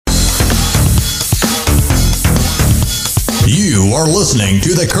You are listening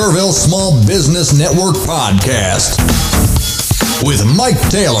to the Kerrville Small Business Network podcast with Mike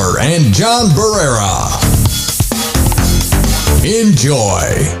Taylor and John Barrera.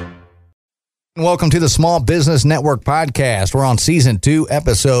 Enjoy. Welcome to the Small Business Network podcast. We're on season 2,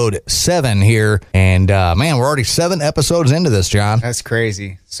 episode 7 here. And man, we're already 7 episodes into this, John. That's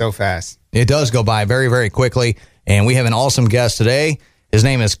crazy. So fast. It does go by very, very quickly. And we have an awesome guest today. His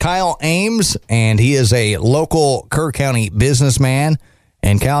name is Kyle Ames, and he is a local Kerr County businessman.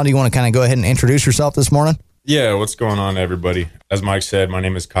 And Kyle, do you want to kind of go ahead and introduce yourself this morning? Yeah, what's going on, everybody? As Mike said, my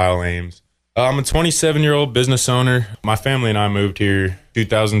name is Kyle Ames. I'm a 27-year-old business owner. My family and I moved here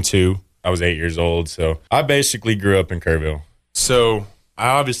 2002. I was 8 years old, so I basically grew up in Kerrville. So I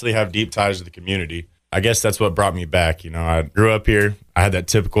obviously have deep ties to the community. I guess that's what brought me back. You know, I grew up here. I had that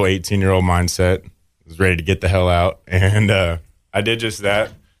typical 18-year-old mindset. I was ready to get the hell out, and I did just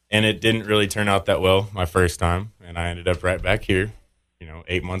that, and it didn't really turn out that well my first time, and I ended up right back here. You know,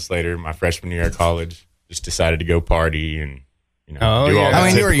 8 months later, my freshman year of college, just decided to go party and, you know, do all that. I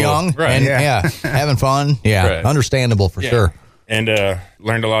mean, you were young, right? And having fun. Yeah, Right. Understandable for sure. And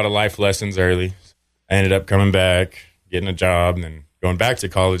learned a lot of life lessons early. I ended up coming back, getting a job, and then going back to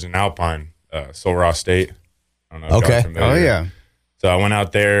college in Alpine, Sul Ross State. I don't know if y'all are familiar. Oh, yeah. So I went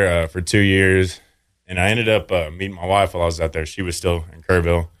out there for 2 years. And I ended up meeting my wife while I was out there. She was still in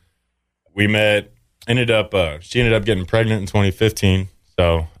Kerrville. We met, she ended up getting pregnant in 2015.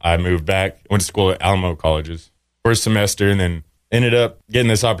 So I moved back, went to school at Alamo Colleges for a semester, and then ended up getting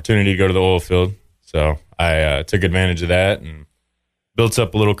this opportunity to go to the oil field. So I took advantage of that and built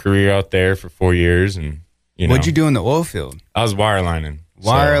up a little career out there for 4 years. And, you know, What'd you do in the oil field? I was wirelining.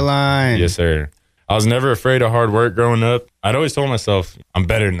 Wireline. Yes, sir. I was never afraid of hard work growing up. I'd always told myself, I'm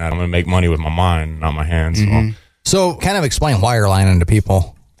better than that. I'm going to make money with my mind, not my hands. Mm-hmm. So kind of explain wirelining to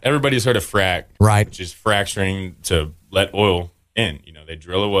people. Everybody's heard of frack, Right. which is fracturing to let oil in. You know, they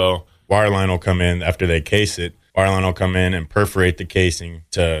drill a well, wireline will come in after they case it. Wireline will come in and perforate the casing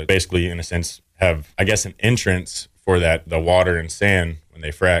to basically, in a sense, have, I guess, an entrance for the water and sand when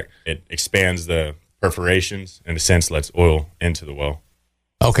they frack. It expands the perforations, in a sense, lets oil into the well.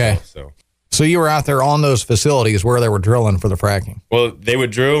 Okay. So you were out there on those facilities where they were drilling for the fracking. Well, they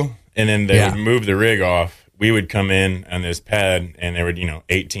would drill, and then they would move the rig off. We would come in on this pad, and there would,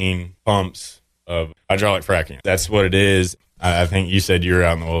 18 pumps of hydraulic fracking. That's what it is. I think you said you were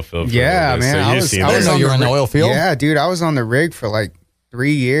out in the oil field. Yeah, man. So I was you were in the oil field? Yeah, dude. I was on the rig for like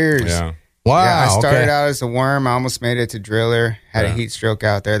 3 years. Yeah. Wow. Yeah, I started out as a worm. I almost made it to driller. Had a heat stroke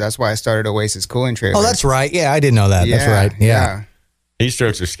out there. That's why I started Oasis Cooling Trailer. Oh, that's right. Yeah, I didn't know that. That's right. Yeah. Heat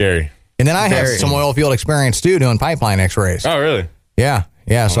strokes are scary. And then I had some oil field experience too, doing pipeline X-rays. Oh, really? Yeah.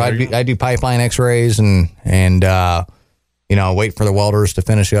 So I do pipeline X-rays and wait for the welders to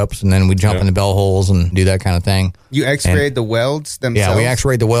finish up, and then we jump in the bell holes and do that kind of thing. You X-rayed the welds themselves? Yeah, we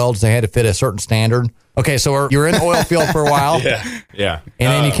X-rayed the welds. They had to fit a certain standard. Okay, so you were in the oil field for a while. Yeah.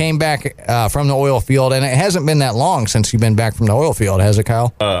 And then you came back from the oil field, and it hasn't been that long since you've been back from the oil field, has it,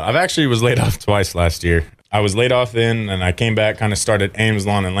 Kyle? I've actually was laid off twice last year. I was laid off then, and I came back, kind of started Ames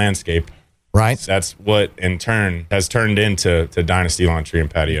Lawn and Landscape. Right. That's what, in turn, has turned into Dynasty Lawn Tree and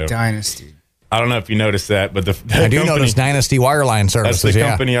Patio. Dynasty. I don't know if you noticed that, but I do notice Dynasty Wireline Services. That's the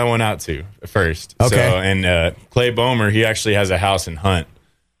company I went out to first. Okay. So, and Clay Bomer, he actually has a house in Hunt.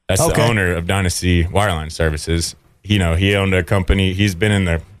 That's the owner of Dynasty Wireline Services. He owned a company. He's been in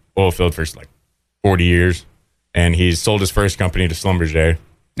the oil field for like 40 years, and he's sold his first company to Schlumberger.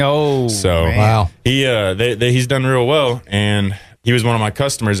 Oh, so man. Wow. He's done real well, and he was one of my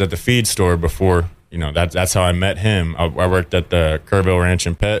customers at the feed store before. That's how I met him. I worked at the Kerrville Ranch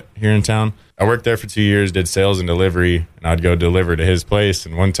and Pet here in town. I worked there for 2 years, did sales and delivery, and I'd go deliver to his place.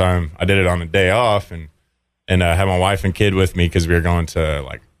 And one time I did it on a day off, and had my wife and kid with me because we were going to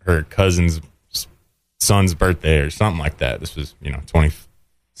like her cousin's son's birthday or something like that. This was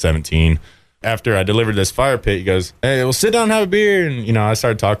 2017. After I delivered this fire pit, he goes, "Hey, we'll sit down and have a beer." And, I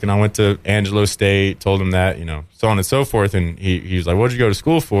started talking. I went to Angelo State, told him that, so on and so forth. And he was like, "What'd you go to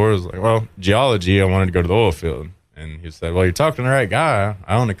school for?" I was like, "Well, geology. I wanted to go to the oil field." And he said, "Well, you're talking to the right guy.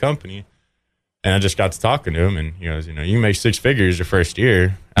 I own a company." And I just got to talking to him, and he goes, "You make 6 figures your first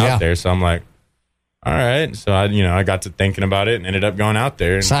year out there." So I'm like, all right. So I got to thinking about it and ended up going out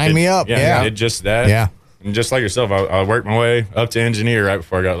there. And Sign me up. Yeah. I did just that. Yeah. And just like yourself, I worked my way up to engineer right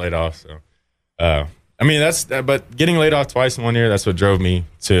before I got laid off. So, but getting laid off twice in 1 year, that's what drove me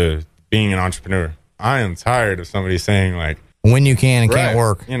to being an entrepreneur. I am tired of somebody saying like, when you can and can't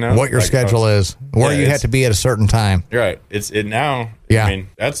work, what your schedule is, where you have to be at a certain time. Right. Now. Yeah. I mean,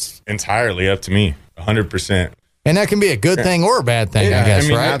 that's entirely up to me, 100%. And that can be a good thing or a bad thing, I guess,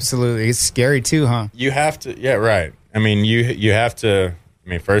 right? Absolutely. It's scary too, huh? You have to, right. I mean, you have to, I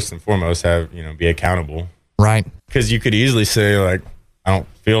mean, first and foremost, be accountable. Right. Because you could easily say, like, I don't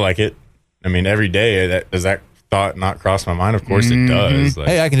feel like it. I mean, every day, does that thought not cross my mind? Of course it does. Like,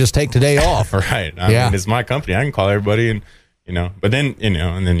 Hey, I can just take today off. right. I mean, it's my company. I can call everybody and, but then,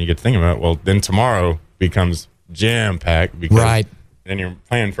 and then you get to thinking about, well, then tomorrow becomes jam-packed because then you're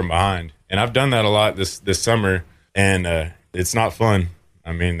playing from behind. And I've done that a lot this summer, and it's not fun.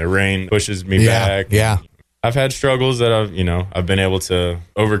 I mean, the rain pushes me back. Yeah. I've had struggles that I've been able to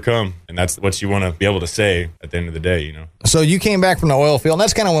overcome, and that's what you want to be able to say at the end of the day, So you came back from the oil field, and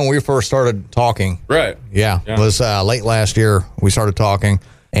that's kind of when we first started talking. Right. Yeah. It was late last year we started talking.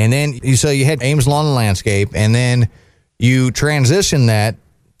 And then you had Ames Lawn and Landscape, and then you transitioned that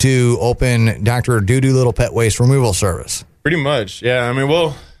to open Dr. Doolittle Pet Waste Removal Service. Pretty much, yeah. I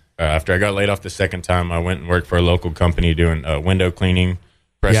mean, after I got laid off the second time, I went and worked for a local company doing window cleaning,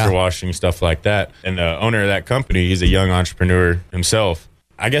 pressure washing, stuff like that. And the owner of that company, he's a young entrepreneur himself.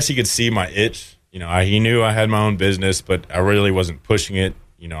 I guess he could see my itch. He knew I had my own business, but I really wasn't pushing it.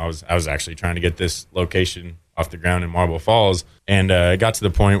 I was actually trying to get this location off the ground in Marble Falls. And it got to the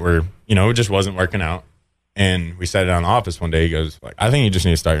point where, it just wasn't working out. And we sat down in the office one day. He goes, like, I think you just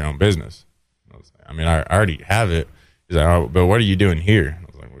need to start your own business. I was like, I mean, I already have it. He's like, oh, but what are you doing here? I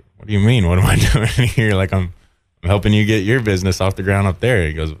was like, what do you mean? What am I doing here? Like, I'm helping you get your business off the ground up there.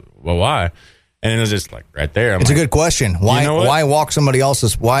 He goes, well, why? And it was just like right there. It's a good question. Why walk somebody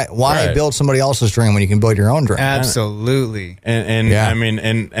else's? Why build somebody else's dream when you can build your own dream? Absolutely. And I mean,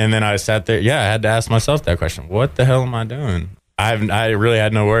 and then I sat there. Yeah, I had to ask myself that question. What the hell am I doing? I really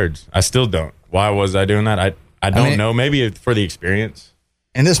had no words. I still don't. Why was I doing that? I don't know. Maybe for the experience.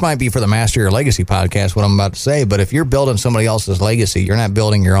 And this might be for the Master Your Legacy podcast, what I'm about to say, but if you're building somebody else's legacy, you're not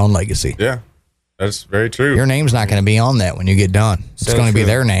building your own legacy. Yeah, that's very true. Your name's not going to be on that when you get done. It's going to be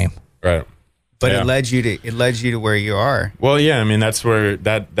their name. Right. But it led you to where you are. Well, yeah, I mean, that's where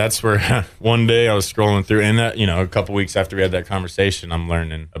one day I was scrolling through, and that, a couple weeks after we had that conversation, I'm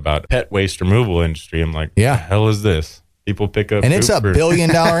learning about pet waste removal industry. I'm like, yeah, what the hell is this? People pick up, and it's $1 billion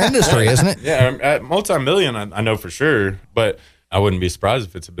industry, isn't it? Yeah, at multi-million, I know for sure, but I wouldn't be surprised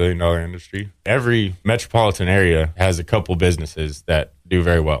if it's $1 billion industry. Every metropolitan area has a couple businesses that do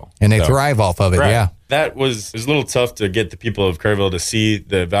very well, and they thrive off of it. Right. Yeah, it was a little tough to get the people of Kerrville to see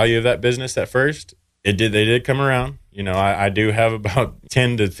the value of that business at first. They did come around. I do have about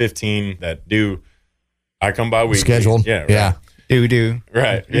 10 to 15 that do. I come by weekly. Scheduled. Yeah. Right. Yeah. Do.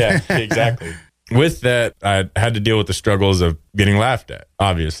 Right. Yeah. Exactly. With that, I had to deal with the struggles of getting laughed at,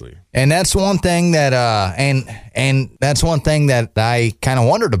 obviously. And that's one thing that, and that's one thing that I kind of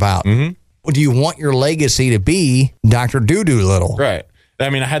wondered about. Mm-hmm. Do you want your legacy to be Dr. Doolittle? Right. I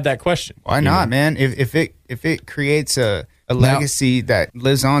mean, I had that question. Why not, man? If it creates a legacy that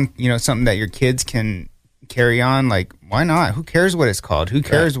lives on, something that your kids can carry on, like, why not? Who cares what it's called? Who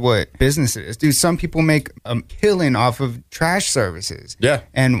cares what business it is? Dude, some people make a killing off of trash services. Yeah.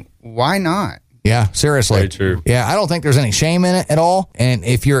 And why not? Yeah, seriously. Very true. Yeah, I don't think there's any shame in it at all. And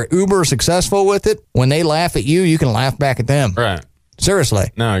if you're uber successful with it, when they laugh at you, you can laugh back at them. Right. Seriously.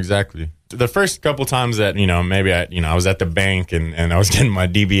 No, exactly. The first couple times that, maybe I was at the bank and I was getting my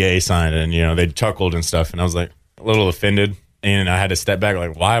DBA signed and, they chuckled and stuff. And I was like a little offended. And I had to step back,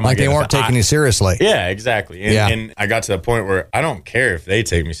 like, why am I like they weren't taking you seriously. Yeah, exactly. And I got to the point where I don't care if they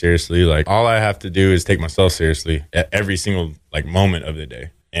take me seriously. Like, all I have to do is take myself seriously at every single, moment of the day.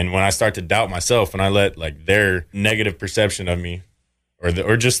 And when I start to doubt myself and I let, their negative perception of me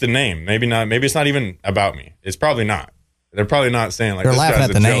or just the name, maybe it's not even about me. It's probably not. They're probably not saying, they're laughing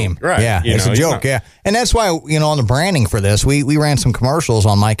at the name. Right. Yeah, it's a joke. Yeah. And that's why, on the branding for this, we ran some commercials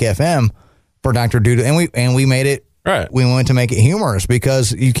on Mike FM for Dr. Doolittle, and we made it. Right. We wanted to make it humorous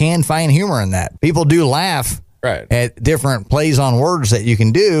because you can find humor in that. People do laugh at different plays on words that you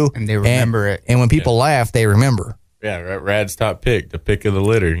can do. And they remember it. And when people laugh, they remember. Yeah, Rad's top pick, the pick of the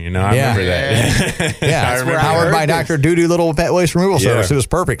litter. I remember that. Yeah, powered by Dr. Doolittle Pet Waste Removal Service. It was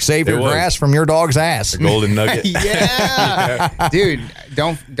perfect. Save your grass from your dog's ass. The golden nugget. Yeah. Dude,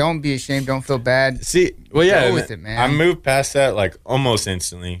 don't be ashamed. Don't feel bad. See, well, yeah. Go with it, man. I moved past that almost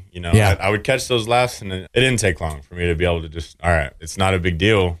instantly. I would catch those laughs and it didn't take long for me to be able to just, all right, it's not a big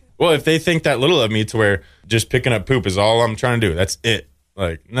deal. Well, if they think that little of me to where just picking up poop is all I'm trying to do, that's it.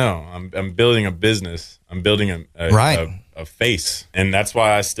 No, I'm building a business. I'm building a face, and that's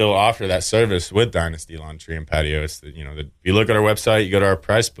why I still offer that service with Dynasty Lawn Tree and Patio. It's if you look at our website, you go to our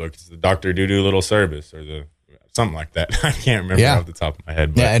price book. It's the Dr. Doolittle service or something like that. I can't remember off the top of my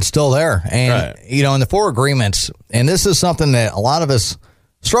head. But. Yeah, it's still there, and in the 4 agreements, and this is something that a lot of us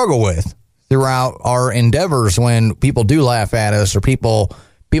struggle with throughout our endeavors when people do laugh at us or people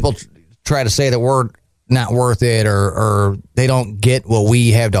try to say that we're not worth it, or they don't get what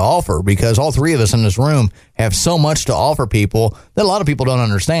we have to offer, because all three of us in this room have so much to offer people that a lot of people don't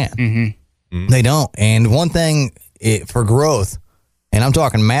understand. They don't. And one thing for growth, and I'm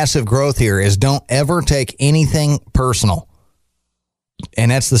talking massive growth here, is don't ever take anything personal.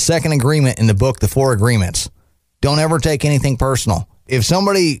 And that's the second agreement in the book, The 4 Agreements. Don't ever take anything personal. If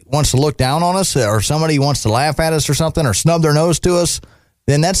somebody wants to look down on us, or somebody wants to laugh at us or something, or snub their nose to us,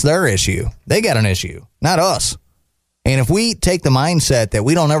 then that's their issue. They got an issue, not us. And if we take the mindset that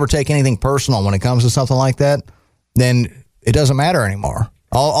we don't ever take anything personal when it comes to something like that, then it doesn't matter anymore.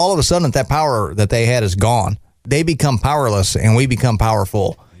 All of a sudden, that power that they had is gone. They become powerless, and we become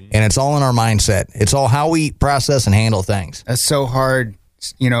powerful. And it's all in our mindset. It's all how we process and handle things. That's so hard,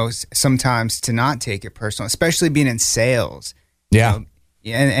 sometimes to not take it personal, especially being in sales. Yeah.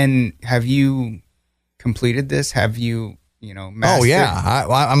 And have you completed this? Have you, mastered? Oh, yeah.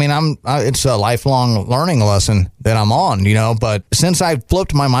 I mean, it's a lifelong learning lesson that I'm on, but since I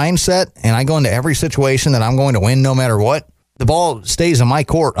flipped my mindset and I go into every situation that I'm going to win no matter what, the ball stays in my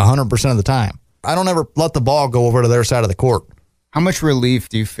court 100% of the time. I don't ever let the ball go over to their side of the court. How much relief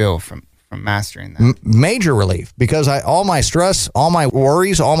do you feel from mastering that? Major relief, because all my stress, all my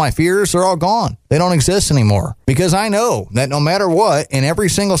worries, all my fears, they're all gone. They don't exist anymore, because I know that no matter what, in every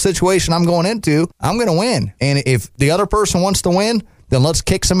single situation I'm going into, I'm going to win. And if the other person wants to win, then let's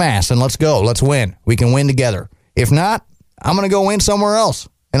kick some ass and let's go. Let's win. We can win together. If not, I'm going to go win somewhere else,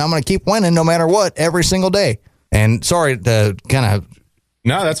 and I'm going to keep winning no matter what every single day. And sorry to kind of...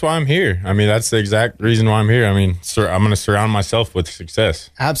 No, that's why I'm here. I mean, that's the exact reason why I'm here. I mean, I'm going to surround myself with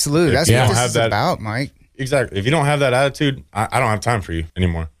success. Absolutely. That's what this is about, Mike. Exactly. If you don't have that attitude, I don't have time for you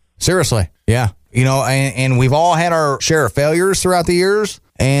anymore. Seriously. Yeah. And we've all had our share of failures throughout the years,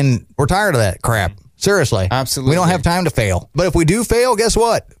 and we're tired of that crap. Seriously. Absolutely. We don't have time to fail. But if we do fail, guess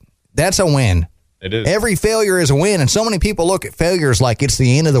what? That's a win. It is. Every failure is a win, and so many people look at failures like it's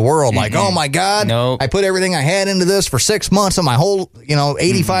the end of the world. Like, oh my God, Nope. I put everything I had into this for 6 months of my whole,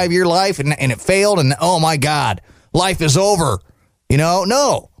 85-year life, and it failed, and oh my God, life is over.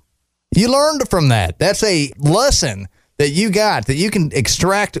 No. You learned from that. That's a lesson that you got, that you can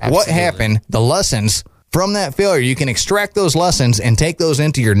extract what happened, the lessons from that failure. You can extract those lessons and take those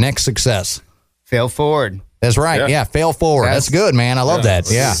into your next success. Fail forward. That's right. Yeah, fail forward. That's good, man. I love that.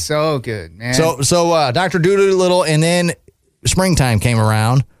 Yeah. So good, man. So Dr. Doolittle, and then springtime came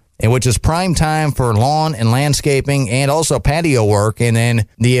around, which is prime time for lawn and landscaping and also patio work. And then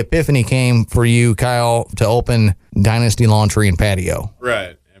the epiphany came for you, Kyle, to open Dynasty Lawn, Tree, and Patio.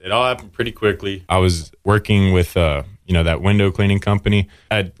 Right. It all happened pretty quickly. I was working with, that window cleaning company.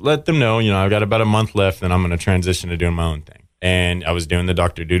 I'd let them know, I've got about a month left, and I'm going to transition to doing my own thing. And I was doing the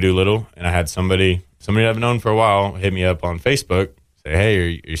Dr. Doolittle, and I had somebody I've known for a while hit me up on Facebook, say,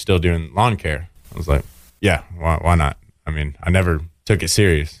 hey, you're still doing lawn care? I was like, yeah, why not? I mean, I never took it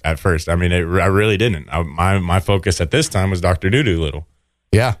serious at first. I mean, I really didn't. My focus at this time was Dr. Doolittle.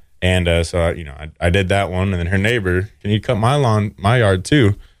 Yeah. And so, I did that one. And then her neighbor, can you cut my lawn, my yard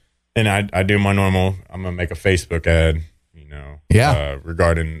too? And I do my normal, I'm going to make a Facebook ad,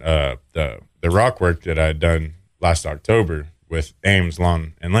 regarding the rock work that I had done last October with Ames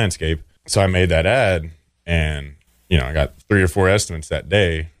Lawn and Landscape. So I made that ad, and, I got 3 or 4 estimates that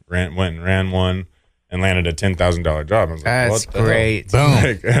day, went and ran one, and landed a $10,000 job. I was like, that's great.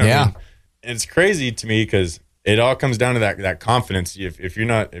 Boom. Yeah. It's crazy to me because it all comes down to that confidence. If you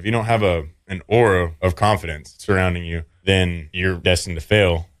don't have an aura of confidence surrounding you, then you're destined to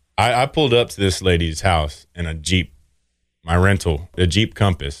fail. I pulled up to this lady's house in a Jeep, my rental, a Jeep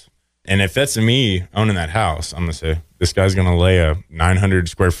Compass. And if that's me owning that house, I'm going to say, this guy's going to lay a 900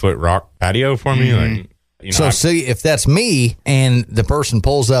 square foot rock patio for me. Mm-hmm. See, if that's me and the person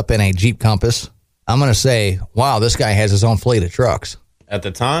pulls up in a Jeep Compass, I'm going to say, wow, this guy has his own fleet of trucks. At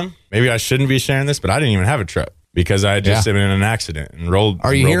the time, maybe I shouldn't be sharing this, but I didn't even have a truck because I just been in an accident and rolled.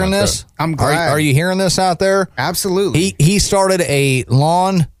 Are you hearing this? Truck. I'm glad. Are you hearing this out there? Absolutely. He started a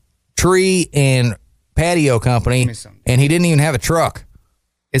lawn, tree, and patio company, and he didn't even have a truck.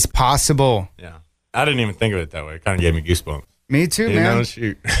 It's possible. Yeah. I didn't even think of it that way. It kind of gave me goosebumps. Me too, man.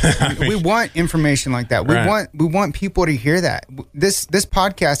 Shoot. We want information like that. We want people to hear that. This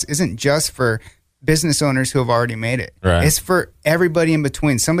podcast isn't just for business owners who have already made it. Right. It's for everybody in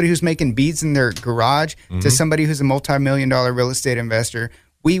between. Somebody who's making beads in their garage to somebody who's a multi-million-dollar real estate investor.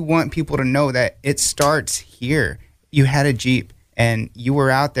 We want people to know that it starts here. You had a Jeep, and you were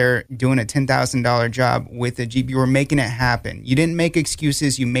out there doing a $10,000 job with a Jeep. You were making it happen. You didn't make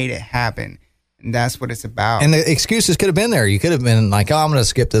excuses. You made it happen. And that's what it's about. And the excuses could have been there. You could have been like, oh, I'm going to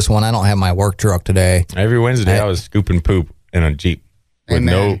skip this one. I don't have my work truck today. Every Wednesday, I was scooping poop in a Jeep. with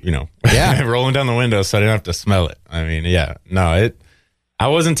Amen. rolling down the window so I didn't have to smell it. I mean, I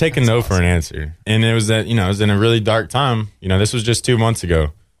wasn't taking no for an answer. And it was that, it was in a really dark time. This was just 2 months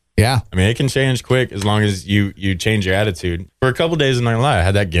ago. Yeah. I mean, it can change quick as long as you change your attitude. For a couple days, I'm not gonna lie, I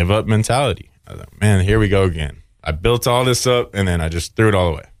had that give up mentality. I was like, man, here we go again. I built all this up and then I just threw it all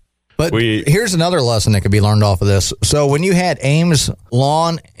away. But here's another lesson that could be learned off of this. So when you had Ames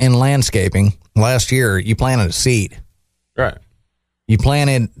Lawn and Landscaping last year, you planted a seed. Right. You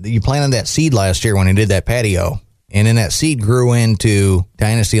planted that seed last year when you did that patio, and then that seed grew into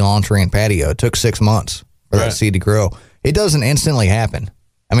Dynasty Lawn Tree and Patio. It took 6 months for that seed to grow. It doesn't instantly happen.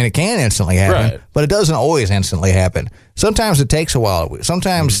 I mean, it can instantly happen, but it doesn't always instantly happen. Sometimes it takes a while.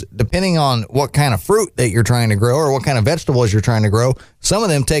 Sometimes, depending on what kind of fruit that you're trying to grow or what kind of vegetables you're trying to grow, some of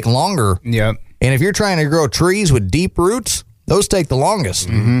them take longer. Yep. And if you're trying to grow trees with deep roots, those take the longest.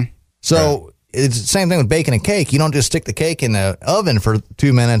 Mm-hmm. So it's the same thing with baking a cake. You don't just stick the cake in the oven for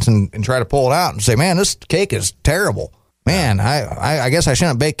 2 minutes and try to pull it out and say, man, this cake is terrible. Man, I guess I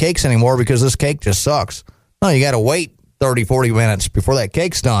shouldn't bake cakes anymore because this cake just sucks. No, you got to wait 30, 40 minutes before that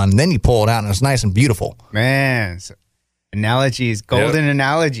cake's done. Then you pull it out and it's nice and beautiful. Man, analogies, golden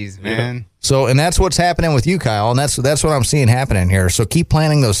analogies, man. Yep. So, and that's what's happening with you, Kyle. And that's what I'm seeing happening here. So keep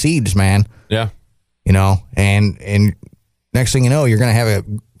planting those seeds, man. Yeah. And next thing you know, you're going to have a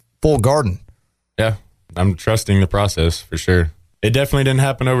full garden. Yeah. I'm trusting the process for sure. It definitely didn't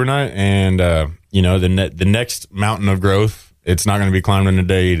happen overnight. And, the next mountain of growth, it's not going to be climbed in a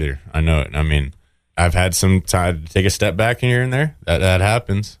day either. I know it. I mean, I've had some time to take a step back here and there. That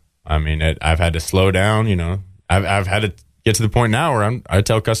happens. I mean, I've had to slow down. I've had to get to the point now where I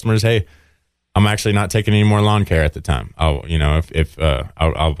tell customers, hey, I'm actually not taking any more lawn care at the time. I'll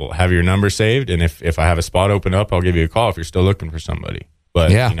have your number saved, and if I have a spot open up, I'll give you a call if you're still looking for somebody.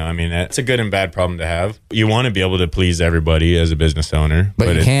 But, that's a good and bad problem to have. You want to be able to please everybody as a business owner.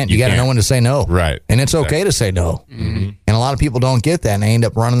 But you can't. You got to know when to say no. Right. And it's okay to say no. Mm-hmm. And a lot of people don't get that, and they end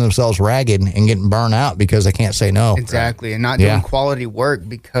up running themselves ragged and getting burned out because they can't say no. Exactly. And not doing quality work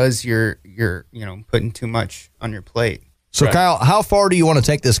because you're putting too much on your plate. So, Kyle, how far do you want to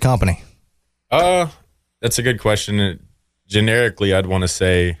take this company? That's a good question. Generically, I'd want to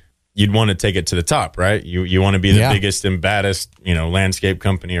say you'd want to take it to the top, right? You want to be the biggest and baddest, landscape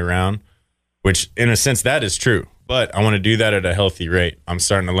company around, which in a sense that is true. But I want to do that at a healthy rate. I'm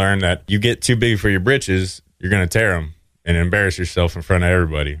starting to learn that you get too big for your britches, you're going to tear them and embarrass yourself in front of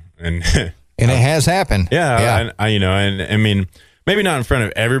everybody. And and it has happened. Yeah. And I mean, maybe not in front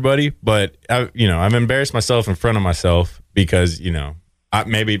of everybody, but I've embarrassed myself in front of myself because,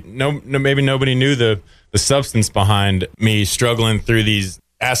 maybe nobody knew the substance behind me struggling through these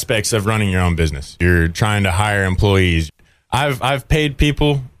aspects of running your own business. You're trying to hire employees. I've paid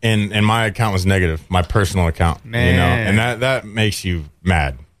people and my account was negative, my personal account, and that makes you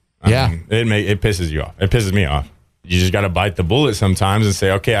mad. I mean, it pisses you off. It pisses me off. You just got to bite the bullet sometimes and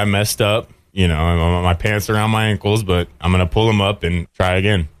say, okay, I messed up. My pants are around my ankles, but I'm going to pull them up and try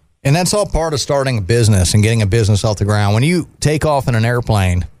again. And that's all part of starting a business and getting a business off the ground. When you take off in an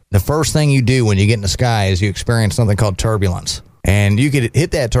airplane, the first thing you do when you get in the sky is you experience something called turbulence. And you could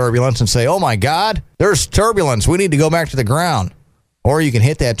hit that turbulence and say, oh, my God, there's turbulence. We need to go back to the ground. Or you can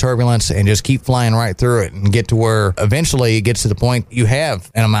hit that turbulence and just keep flying right through it and get to where eventually it gets to the point you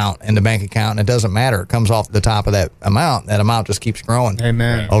have an amount in the bank account, and it doesn't matter. It comes off the top of that amount. That amount just keeps growing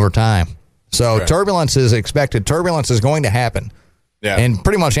over time. So turbulence is expected. Turbulence is going to happen. Yeah. In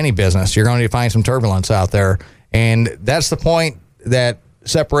pretty much any business, you're going to find some turbulence out there. And that's the point that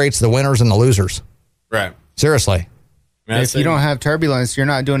separates the winners and the losers. Right. Seriously. If you don't have turbulence, you're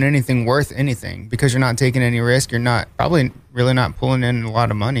not doing anything worth anything because you're not taking any risk. You're not probably really not pulling in a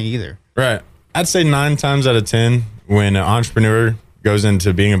lot of money either. Right. I'd say 9 times out of 10, when an entrepreneur goes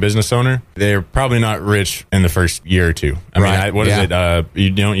into being a business owner, they're probably not rich in the first year or two. I mean, what is it?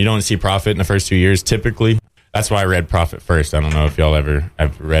 You don't see profit in the first 2 years typically. That's why I read Profit First. I don't know if y'all ever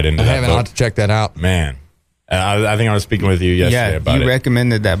have read into that book. I haven't. I'll have to check that out. Man, I think I was speaking with you yesterday about it. Yeah, you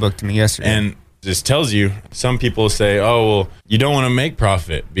recommended that book to me yesterday. And this tells you, some people say, oh, well, you don't want to make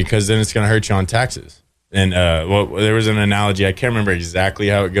profit because then it's going to hurt you on taxes. And there was an analogy. I can't remember exactly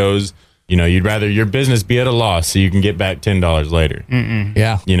how it goes. You'd rather your business be at a loss so you can get back $10 later. Mm-mm.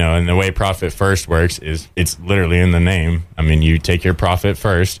 Yeah. And the way Profit First works is it's literally in the name. I mean, you take your profit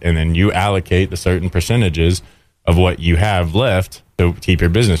first and then you allocate the certain percentages of what you have left to keep your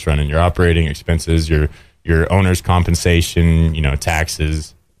business running, your operating expenses, your owner's compensation,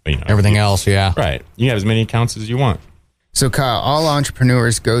 taxes, everything else. Yeah. Right. You have as many accounts as you want. So Kyle, all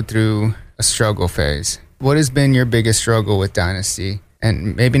entrepreneurs go through a struggle phase. What has been your biggest struggle with Dynasty?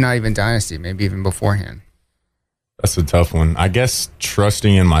 And maybe not even Dynasty, maybe even beforehand. That's a tough one. I guess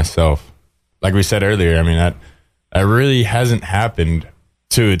trusting in myself. Like we said earlier, I mean, that really hasn't happened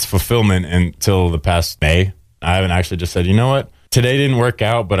to its fulfillment until the past May. I haven't actually just said, you know what? Today didn't work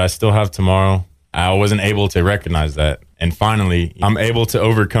out, but I still have tomorrow. I wasn't able to recognize that. And finally, I'm able to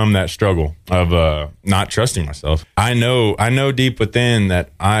overcome that struggle of not trusting myself. I know deep within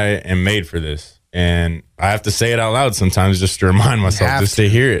that I am made for this. And I have to say it out loud sometimes just to remind myself, just to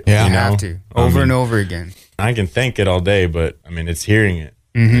hear it. Yeah, you have to. Over and over again. I can think it all day, but I mean, it's hearing it.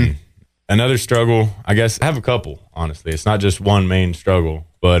 Mm-hmm. Another struggle, I guess, I have a couple, honestly. It's not just one main struggle,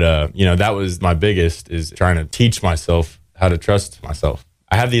 but, that was my biggest, is trying to teach myself how to trust myself.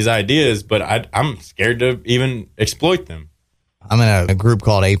 I have these ideas, but I'm scared to even exploit them. I'm in a group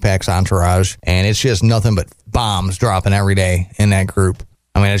called Apex Entourage, and it's just nothing but bombs dropping every day in that group.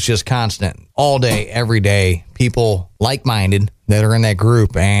 I mean, it's just constant, all day, every day, people like-minded that are in that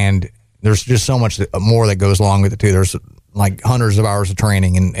group, and there's just so much more that goes along with it, too. There's like hundreds of hours of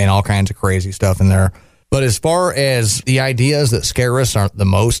training and all kinds of crazy stuff in there. But as far as the ideas that scare us are the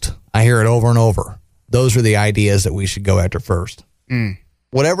most, I hear it over and over. Those are the ideas that we should go after first.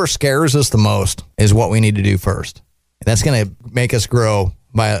 Whatever scares us the most is what we need to do first. That's going to make us grow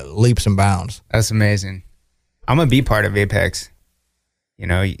by leaps and bounds. That's amazing. I'm going to be part of Apex.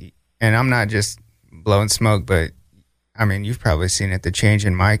 And I'm not just blowing smoke, but I mean, you've probably seen it, the change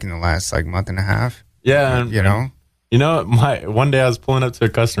in Mike in the last month and a half. Yeah. One day I was pulling up to a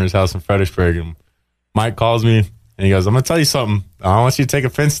customer's house in Fredericksburg, and Mike calls me and he goes, I'm going to tell you something. I want you to take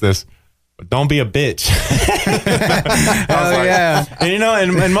offense to this, but don't be a bitch. Yeah.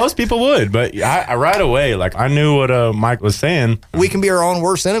 And most people would, but I right away, I knew what Mike was saying. We can be our own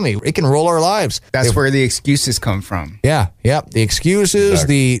worst enemy. It can roll our lives. That's where the excuses come from. Yeah. Yep. The excuses,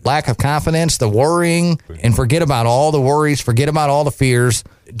 Exactly. The lack of confidence, the worrying, and forget about all the worries, forget about all the fears.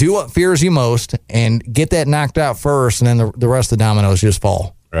 Do what fears you most and get that knocked out first, and then the rest of the dominoes just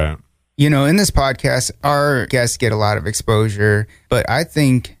fall. Right. In this podcast, our guests get a lot of exposure, but I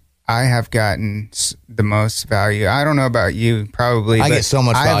think I have gotten the most value. I don't know about you, probably. I get so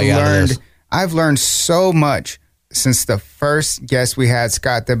much value out of this. I've learned so much since the first guest we had,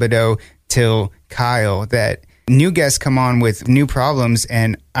 Scott Thibodeau, till Kyle, that new guests come on with new problems.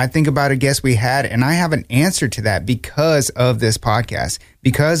 And I think about a guest we had, and I have an answer to that because of this podcast,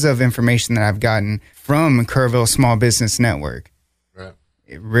 because of information that I've gotten from Kerrville Small Business Network. Right.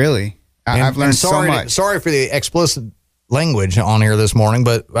 Really. I've learned so much. Sorry for the explicit language on here this morning,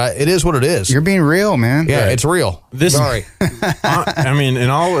 but it is what it is. You're being real, man. Yeah, Right. It's real. Sorry. I mean,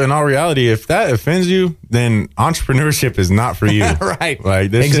 in all reality, if that offends you, then entrepreneurship is not for you. Right.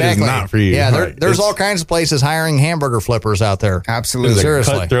 This shit is not for you. Yeah, there's all kinds of places hiring hamburger flippers out there. Absolutely.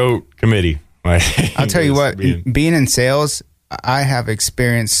 Seriously. Cutthroat committee. I'll tell you what, being in sales, I have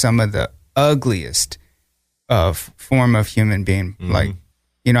experienced some of the ugliest form of human being.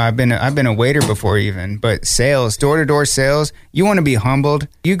 I've been a waiter before even, but sales, door-to-door sales, you want to be humbled.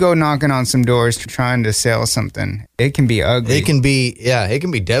 You go knocking on some doors trying to sell something. It can be ugly. It can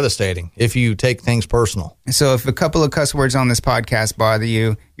be devastating if you take things personal. So if a couple of cuss words on this podcast bother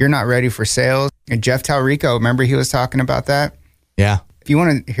you, you're not ready for sales. And Jeff Talrico, remember he was talking about that? Yeah. If you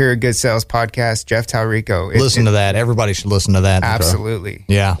want to hear a good sales podcast, Jeff Talrico. Listen to that. Everybody should listen to that. Absolutely.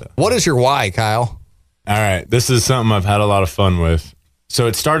 Yeah. What is your why, Kyle? All right. This is something I've had a lot of fun with. So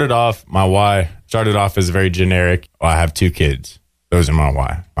it started off, my why started off as very generic. I have 2 kids. Those are my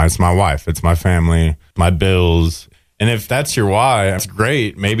why. It's my wife. It's my family, my bills. And if that's your why, that's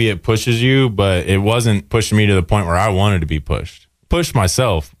great. Maybe it pushes you, but it wasn't pushing me to the point where I wanted to be pushed. Pushed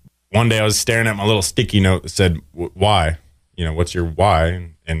myself. One day I was staring at my little sticky note that said, why? What's your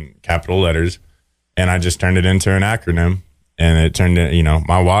why in capital letters? And I just turned it into an acronym. And it turned into,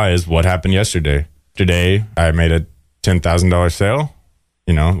 my why is what happened yesterday. Today, I made a $10,000 sale.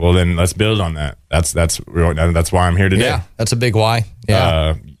 Well, then let's build on that. That's why I'm here today. Yeah, that's a big why.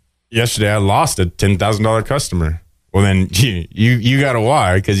 Yeah. Yesterday, I lost a $10,000 customer. Well, then you got a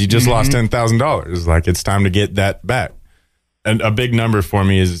why because you just lost $10,000. It's time to get that back. And a big number for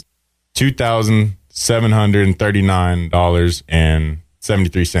me is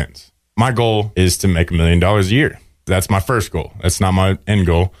 $2,739.73. My goal is to make $1 million a year. That's my first goal. That's not my end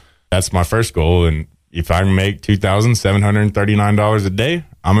goal. That's my first goal. And if I make $2,739 a day,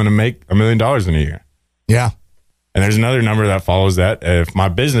 I'm going to make $1 million in a year. Yeah. And there's another number that follows that. If my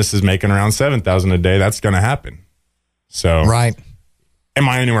business is making around $7,000 a day, that's going to happen. So, right. Am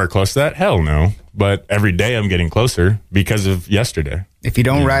I anywhere close to that? Hell no. But every day I'm getting closer because of yesterday. If you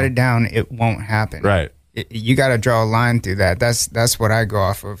don't write it down, it won't happen. Right. You got to draw a line through that. That's what I go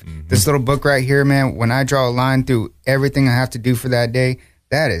off of. This little book right here, man, when I draw a line through everything I have to do for that day,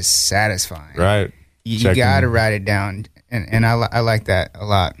 that is satisfying. Right. You got to write it down. And I like that a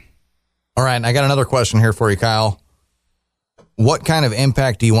lot. All right. I got another question here for you, Kyle. What kind of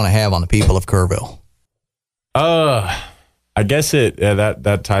impact do you want to have on the people of Kerrville? I guess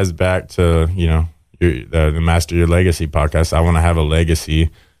that ties back to, the Master Your Legacy podcast. I want to have a legacy.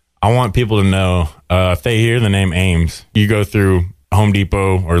 I want people to know, if they hear the name Ames, you go through Home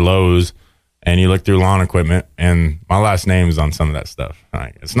Depot or Lowe's and you look through lawn equipment, and my last name is on some of that stuff.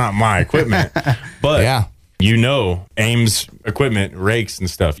 Like, it's not my equipment, but yeah. Ames equipment, rakes and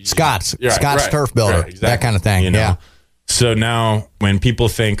stuff. Scott's Right, Turf Builder, right, exactly. that kind of thing. Yeah. So now when people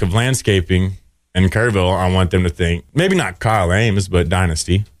think of landscaping in Kerrville, I want them to think maybe not Kyle Ames, but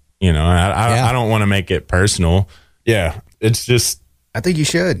Dynasty. I don't want to make it personal. Yeah, it's just. I think you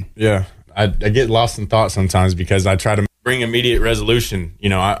should. Yeah, I get lost in thought sometimes because I try to bring immediate resolution.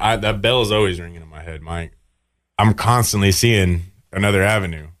 That bell is always ringing in my head, Mike. I'm constantly seeing another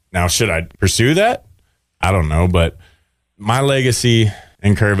avenue. Now, should I pursue that? I don't know, but my legacy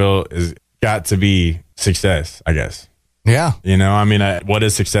in Kerrville has got to be success, I guess. Yeah. What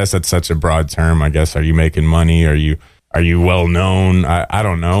is success? That's such a broad term, I guess. Are you making money? Are you well known? I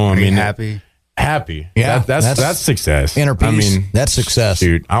don't know. Are you happy? Happy. Yeah. That's success. Inner peace. That's success.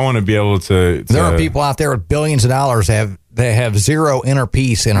 Dude, I want to be able to. There are people out there with billions of dollars that have zero inner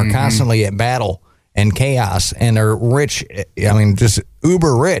peace and are constantly at battle and chaos and are rich. Just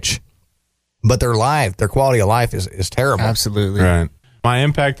uber rich, but their quality of life is terrible. Absolutely. Right. My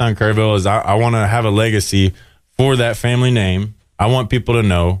impact on Kerrville is I want to have a legacy for that family name. I want people to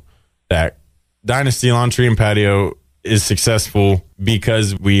know that Dynasty Lawn Tree and Patio is successful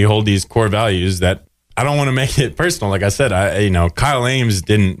because we hold these core values that I don't want to make it personal. Like I said, Kyle Ames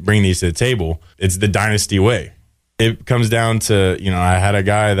didn't bring these to the table. It's the Dynasty way. It comes down to, I had a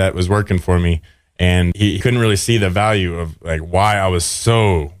guy that was working for me and he couldn't really see the value of like why I was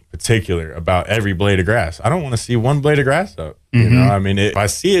so particular about every blade of grass. I don't want to see one blade of grass up. If I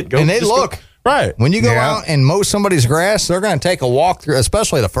see it, go. And they look. Right. When you go out and mow somebody's grass, they're going to take a walk through,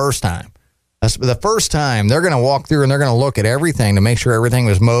 especially the first time. The first time, they're going to walk through and they're going to look at everything to make sure everything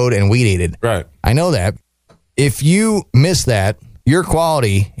was mowed and weed eated. Right. I know that. If you miss that, your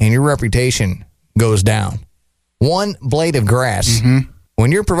quality and your reputation goes down. One blade of grass,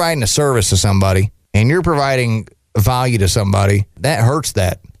 when you're providing a service to somebody and you're providing value to somebody, that hurts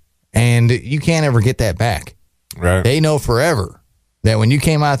that. And you can't ever get that back. Right. They know forever that when you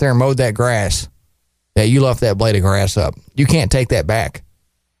came out there and mowed that grass, that you left that blade of grass up. You can't take that back.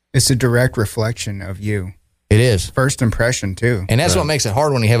 It's a direct reflection of you. It is. First impression, too. And that's what makes it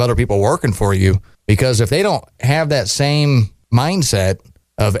hard when you have other people working for you, because if they don't have that same mindset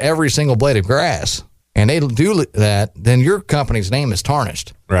of every single blade of grass, and they do that, then your company's name is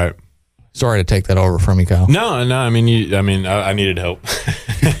tarnished. Right. Sorry to take that over from you, Kyle. No. I needed help.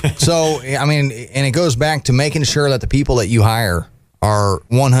 So, and it goes back to making sure that the people that you hire are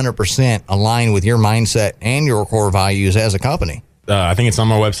 100% aligned with your mindset and your core values as a company. I think it's on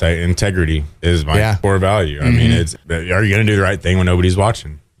my website. Integrity is my core value. Are you going to do the right thing when nobody's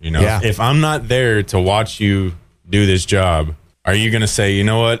watching? If I'm not there to watch you do this job, are you going to say, you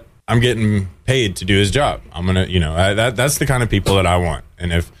know what? I'm getting paid to do his job. I'm going to, that's the kind of people that I want.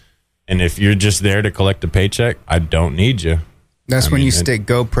 And if you're just there to collect a paycheck, I don't need you. That's when you stick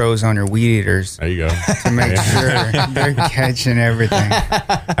GoPros on your weed eaters. There you go. To make sure they're catching everything.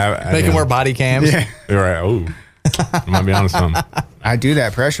 They can wear body cams. Yeah. Right. Oh, I might be on something. I do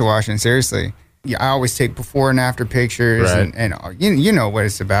that pressure washing, seriously. Yeah, I always take before and after pictures, right. and you know what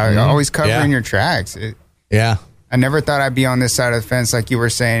it's about. Always covering your tracks. I never thought I'd be on this side of the fence, like you were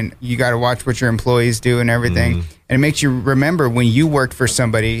saying. You got to watch what your employees do and everything. And it makes you remember when you worked for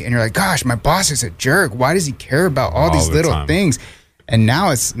somebody and you're like, gosh, my boss is a jerk. Why does he care about all these little things? And now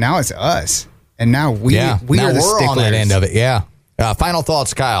it's us. And now we are the sticklers. On that end of it. Yeah. Final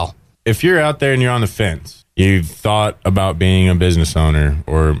thoughts, Kyle. If you're out there and you're on the fence, you've thought about being a business owner,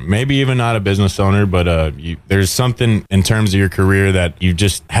 or maybe even not a business owner, but there's something in terms of your career that you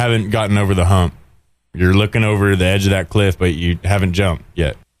just haven't gotten over the hump. You're looking over the edge of that cliff, but you haven't jumped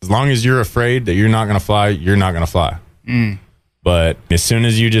yet. As long as you're afraid that you're not going to fly, you're not going to fly. But as soon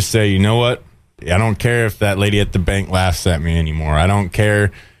as you just say, you know what? I don't care if that lady at the bank laughs at me anymore. I don't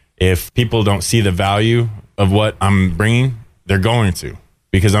care if people don't see the value of what I'm bringing. They're going to,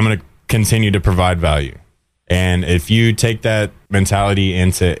 because I'm going to continue to provide value. And if you take that mentality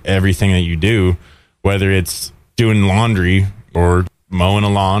into everything that you do, whether it's doing laundry or mowing a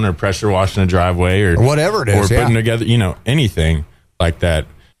lawn or pressure washing a driveway or whatever it is, or putting together, anything like that.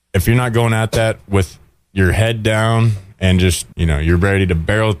 If you're not going at that with your head down and just, you're ready to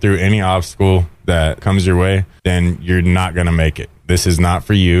barrel through any obstacle that comes your way, then you're not going to make it. This is not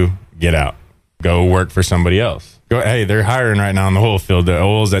for you. Get out. go work for somebody else. Hey, they're hiring right now in the oil field. The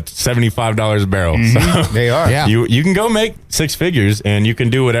oil's at $75 a barrel. Mm-hmm. So They are. Yeah. you can go make six figures, and you can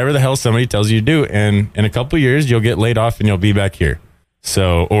do whatever the hell somebody tells you to do. And in a couple of years, you'll get laid off and you'll be back here.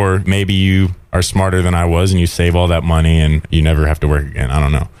 So, or maybe you are smarter than I was and you save all that money and you never have to work again. I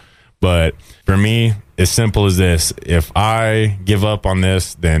don't know. But for me, as simple as this, if I give up on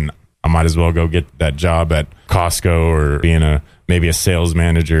this, then I might as well go get that job at Costco or being maybe a sales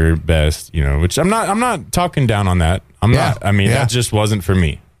manager best, which I'm not talking down on that. I'm Yeah. not. I mean, Yeah. that just wasn't for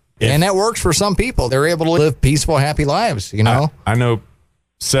me. And that works for some people. They're able to live peaceful, happy lives, I know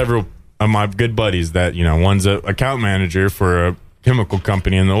several of my good buddies that, one's a account manager for a chemical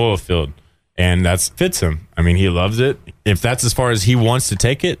company in the oil field, and that fits him. I mean, he loves it. If that's as far as he wants to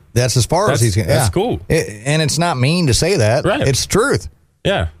take it, That's as far as he's going. that's cool. And it's not mean to say that. Right. It's the truth.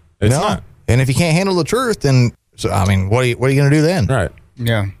 Yeah, it's not. And if you can't handle the truth, then, what are you going to do then? Right.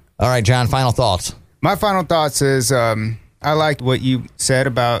 Yeah. All right, John, final thoughts. My final thoughts is I like what you said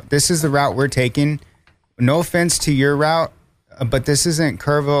about this is the route we're taking. No offense to your route, but this isn't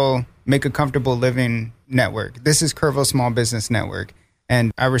Kerrville Make a Comfortable Living Network. This is Kerrville Small Business Network.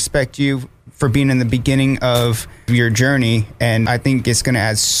 And I respect you for being in the beginning of your journey. And I think it's going to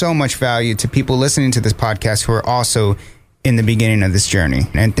add so much value to people listening to this podcast who are also in the beginning of this journey.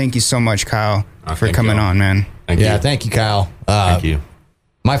 And thank you so much, Kyle, for thank coming you. on, man. Thank Yeah, you. thank you, Kyle. Thank you.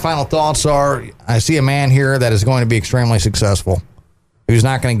 My final thoughts are I see a man here that is going to be extremely successful, who's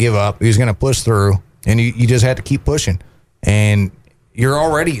not going to give up, who's going to push through, and you just have to keep pushing. And you're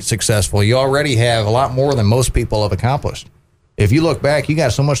already successful. You already have a lot more than most people have accomplished. If you look back, you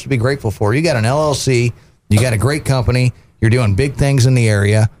got so much to be grateful for. You got an LLC, you got a great company, you're doing big things in the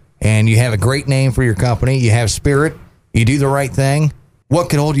area, and you have a great name for your company. You have spirit, you do the right thing. What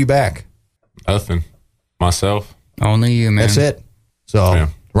could hold you back? Nothing. Myself. Only you, man. That's it. So, Yeah.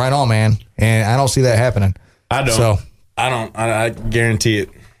 right on, man. And I don't see that happening. I don't. So, I guarantee it.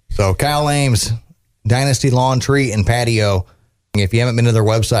 So Kyle Ames, Dynasty Lawn Tree and Patio. If you haven't been to their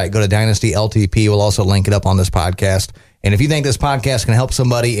website, go to Dynasty LTP. We'll also link it up on this podcast. And if you think this podcast can help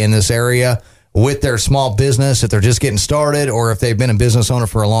somebody in this area with their small business, if they're just getting started or if they've been a business owner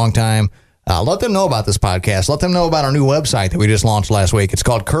for a long time, let them know about this podcast. Let them know about our new website that we just launched last week. It's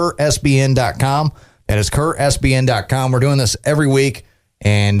called KerrSBN.com. That is KerrSBN.com. We're doing this every week,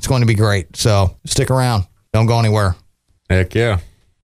 and it's going to be great. So stick around. Don't go anywhere. Heck yeah.